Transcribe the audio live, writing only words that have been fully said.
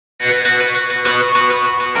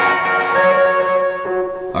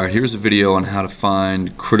Alright, here's a video on how to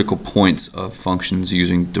find critical points of functions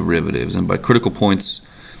using derivatives. And by critical points,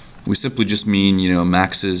 we simply just mean,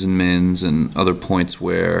 maxes and mins and other points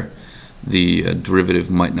where the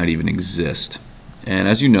derivative might not even exist. And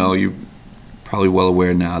as you know, you're probably well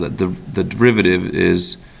aware now that the derivative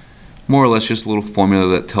is more or less just a little formula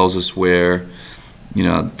that tells us where,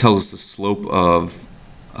 tells us the slope of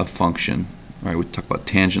a function. Right? We talk about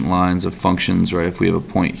tangent lines of functions. Right? If we have a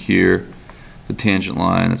point here, the tangent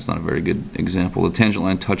line, that's not a very good example. The tangent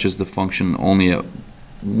line touches the function only at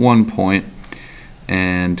one point,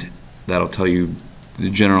 and that'll tell you the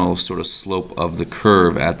general sort of slope of the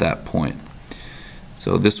curve at that point.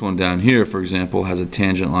 So this one down here, for example, has a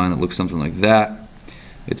tangent line that looks something like that.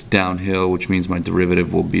 It's downhill, which means my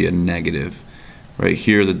derivative will be a negative. Right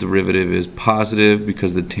here, the derivative is positive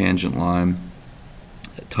because the tangent line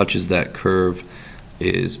that touches that curve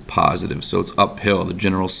is positive. So it's uphill. The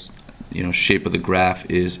general shape of the graph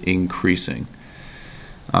is increasing.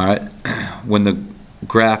 All right, when the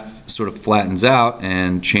graph sort of flattens out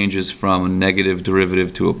and changes from a negative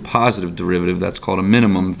derivative to a positive derivative, that's called a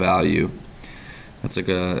minimum value. That's like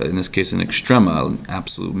in this case, an extrema, an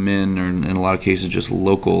absolute min, or in a lot of cases just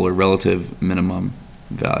local or relative minimum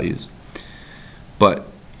values. But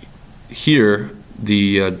here,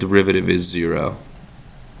 the derivative is 0.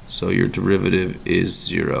 So your derivative is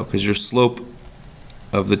 0 because your slope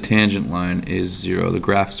of the tangent line is 0. The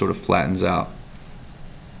graph sort of flattens out.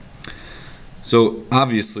 So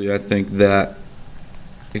obviously I think that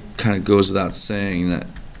it kind of goes without saying that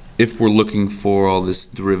if we're looking for all this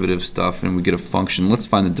derivative stuff and we get a function, let's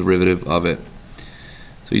find the derivative of it.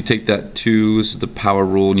 So you take that 2, this is the power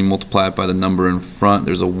rule, and you multiply it by the number in front.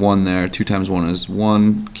 There's a 1 there. 2 times 1 is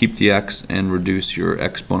 1. Keep the x and reduce your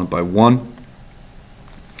exponent by 1.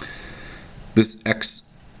 This x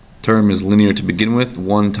term is linear to begin with.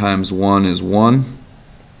 1 times 1 is 1.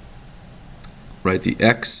 Write the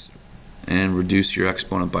x and reduce your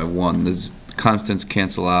exponent by 1. The constants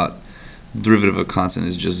cancel out. The derivative of a constant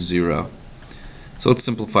is just 0. So let's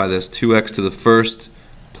simplify this. 2x to the first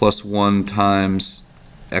plus 1 times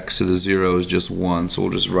x to the 0 is just 1. So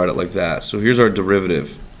we'll just write it like that. So here's our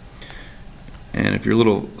derivative. And if you're a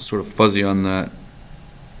little sort of fuzzy on that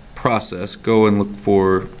process, go and look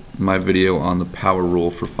for my video on the power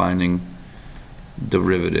rule for finding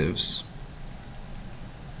derivatives.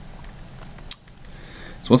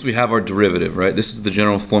 So once we have our derivative, right, this is the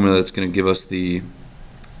general formula that's going to give us the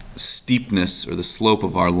steepness or the slope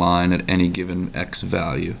of our line at any given x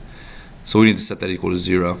value. So we need to set that equal to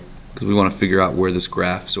 0 because we want to figure out where this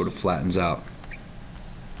graph sort of flattens out.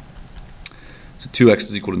 So 2x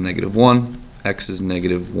is equal to -1, x is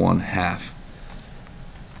 -1/2.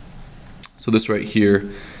 So this right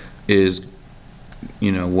here is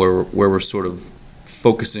where we're sort of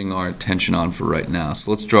focusing our attention on for right now.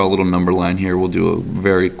 So let's draw a little number line here. We'll do a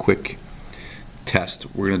very quick test.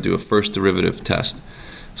 We're going to do a first derivative test.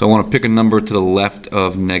 So I want to pick a number to the left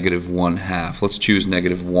of -1/2. Let's choose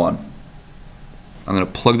 -1. I'm going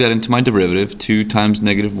to plug that into my derivative. 2 times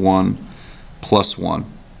 -1 plus 1.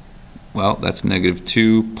 Well, that's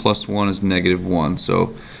 -2 plus 1 is -1.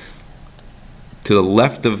 So to the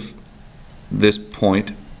left of this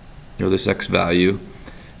point, or this x value,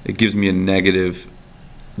 it gives me a negative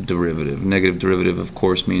derivative. Negative derivative, of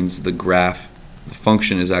course, means the graph, the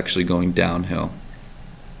function is actually going downhill.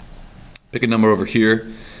 Pick a number over here.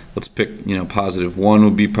 Let's pick, +1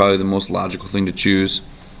 would be probably the most logical thing to choose.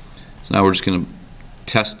 So now we're just going to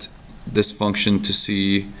test this function to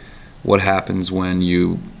see what happens when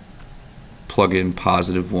you plug in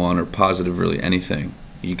 +1 or positive really anything.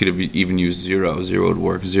 You could have even used 0. 0 would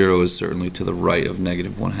work. 0 is certainly to the right of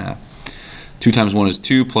 -1/2. 2 times 1 is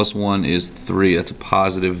 2, plus 1 is 3. That's a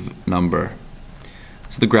positive number.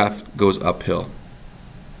 So the graph goes uphill.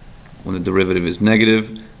 When the derivative is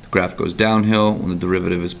negative, the graph goes downhill. When the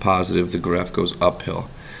derivative is positive, the graph goes uphill.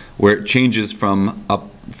 Where it changes from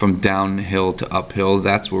downhill to uphill,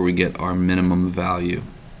 that's where we get our minimum value.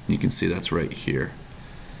 You can see that's right here.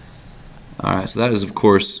 All right, so that is, of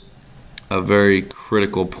course, a very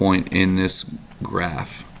critical point in this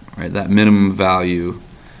graph. Right, that minimum value,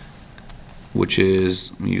 which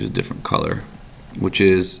is, let me use a different color, which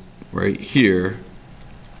is right here,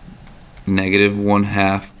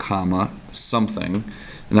 -1/2 comma something,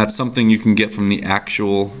 and that's something you can get from the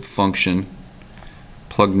actual function.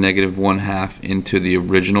 Plug -1/2 into the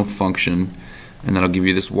original function, and that'll give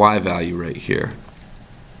you this y value right here.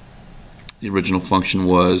 The original function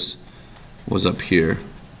was up here,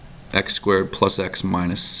 x squared plus x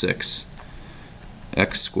minus 6.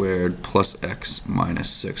 X squared plus x minus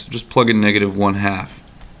 6. Just plug in -1/2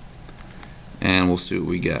 and we'll see what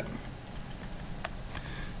we get.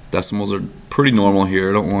 Decimals are pretty normal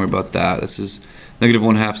here. Don't worry about that. This is negative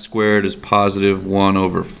 1/2 squared is positive 1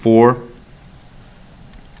 over 4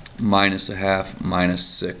 minus 1/2 minus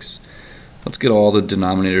 6. Let's get all the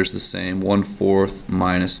denominators the same. 1/4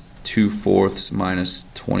 minus 2/4 minus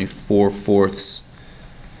 24/4.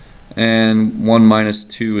 And 1 minus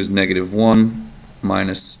 2 is negative 1.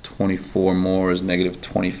 Minus 24 more is negative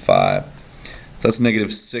 25. So that's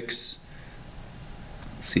negative 6.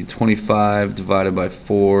 Let's see, 25 divided by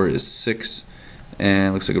 4 is 6. And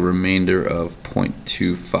it looks like a remainder of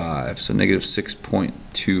 0.25. So negative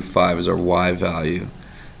 6.25 is our y value.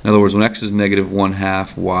 In other words, when x is negative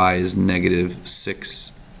 1/2, y is negative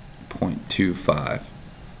 6.25.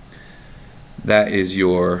 That is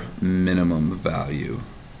your minimum value.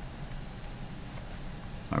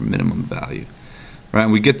 Our minimum value. Right,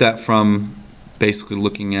 and we get that from basically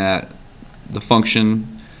looking at the function,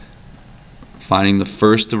 finding the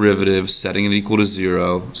first derivative, setting it equal to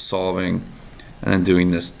 0, solving, and then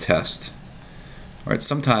doing this test. All right,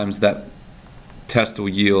 sometimes that test will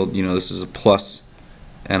yield, this is a plus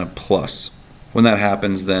and a plus. When that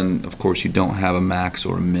happens, then of course you don't have a max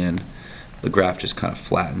or a min. The graph just kind of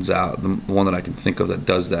flattens out. The one that I can think of that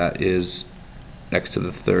does that is x to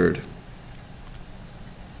the third.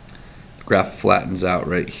 The graph flattens out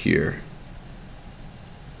right here.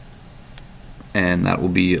 And that will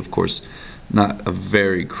be, of course, not a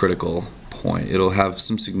very critical point. It'll have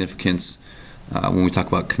some significance when we talk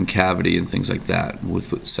about concavity and things like that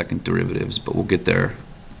with second derivatives, but we'll get there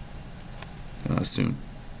soon.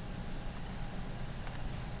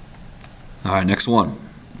 All right, next one.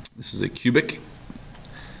 This is a cubic.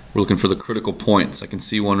 We're looking for the critical points. I can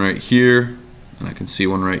see one right here, and I can see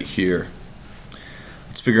one right here.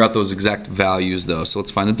 Let's figure out those exact values, though. So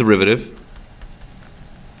let's find the derivative.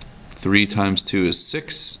 3 times 2 is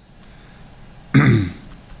 6.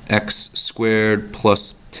 X squared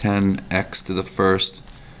plus 10x to the first,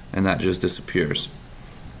 and that just disappears.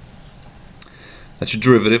 That's your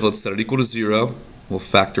derivative. Let's set it equal to 0. We'll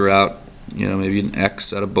factor out, maybe an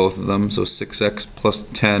x out of both of them. So 6x plus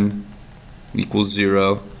 10 equals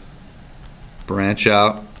 0. Branch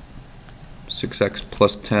out. 6x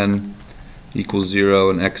plus 10 equals 0,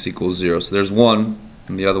 and x equals 0. So there's one,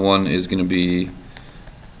 and the other one is going to be,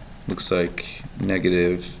 looks like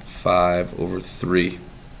negative 5 over 3.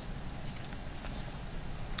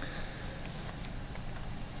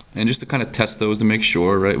 And just to kind of test those to make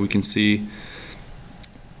sure, right, we can see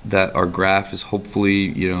that our graph is hopefully,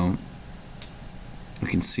 we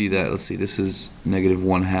can see that, let's see, this is negative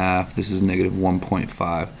 1/2, this is negative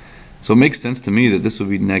 1.5. So it makes sense to me that this would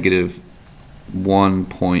be negative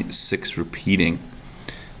 1.6 repeating.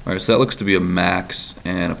 All right, so that looks to be a max,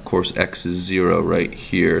 and of course x is 0 right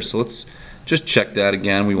here. So let's just check that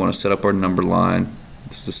again. We want to set up our number line.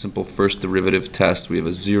 This is a simple first derivative test. We have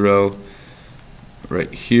a 0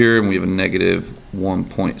 right here, and we have a negative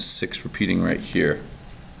 1.6 repeating right here.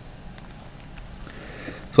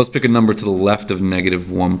 So let's pick a number to the left of negative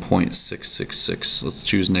 1.666. Let's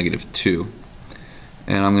choose negative 2.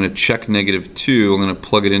 And I'm going to check negative 2. I'm going to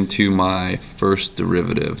plug it into my first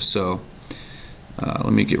derivative. So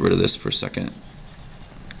let me get rid of this for a second.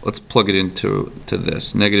 Let's plug it into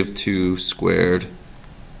this. Negative 2 squared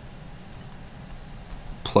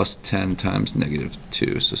plus 10 times negative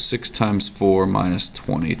 2. So 6 times 4 minus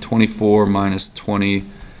 20. 24 minus 20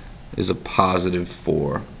 is a positive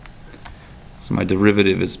 4. So my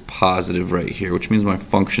derivative is positive right here, which means my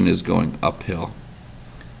function is going uphill.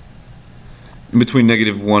 In between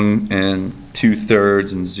negative 1 and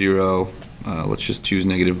 2/3 and 0, let's just choose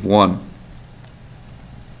negative 1.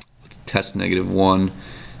 Let's test negative 1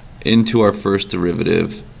 into our first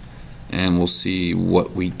derivative, and we'll see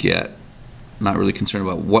what we get. Not really concerned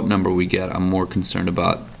about what number we get. I'm more concerned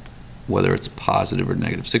about whether it's positive or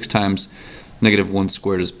negative. 6 times negative 1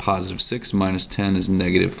 squared is positive 6, minus 10 is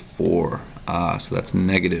negative 4. So that's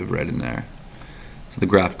negative right in there. So the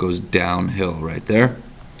graph goes downhill right there.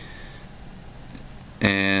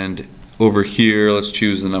 And over here, let's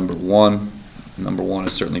choose the number 1. Number 1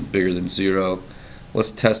 is certainly bigger than 0.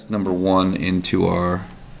 Let's test number 1 into our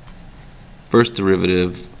first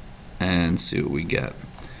derivative and see what we get.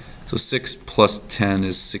 So 6 plus 10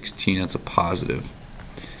 is 16. That's a positive.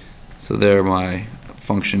 So there my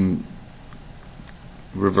function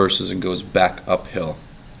reverses and goes back uphill.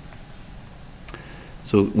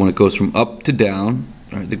 So when it goes from up to down,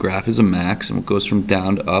 right, the graph is a max, and when it goes from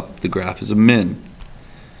down to up, the graph is a min.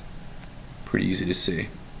 Pretty easy to see.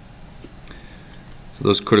 So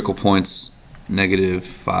those critical points, negative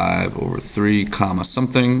 5 over 3 comma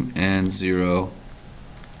something, and 0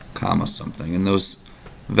 comma something. And those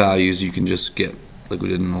values you can just get, like we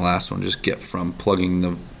did in the last one, just get from plugging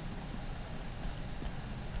the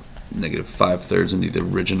negative 5/3 into the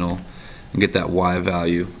original and get that y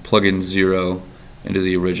value. Plug in 0 into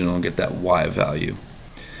the original and get that y value.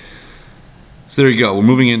 So there you go. We're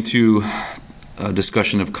moving into a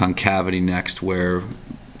discussion of concavity next, where,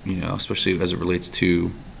 especially as it relates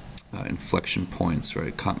to inflection points,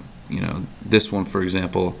 right? This one, for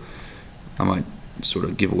example, I might sort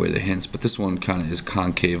of give away the hints, but this one kind of is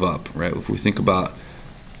concave up, right? If we think about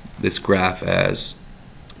this graph as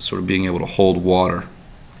sort of being able to hold water,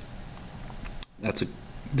 that's a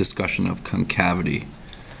discussion of concavity.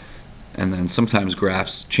 And then sometimes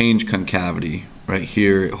graphs change concavity. Right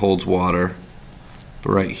here it holds water,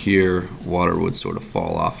 but right here water would sort of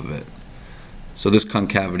fall off of it. So this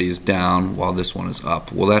concavity is down while this one is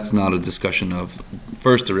up. Well, that's not a discussion of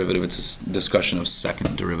first derivative, it's a discussion of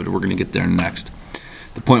second derivative. We're going to get there next.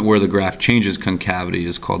 The point where the graph changes concavity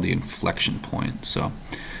is called the inflection point. So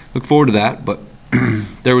look forward to that, but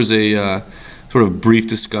there was a sort of brief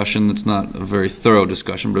discussion. It's not a very thorough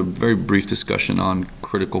discussion, but a very brief discussion on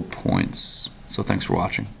critical points. So thanks for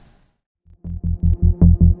watching.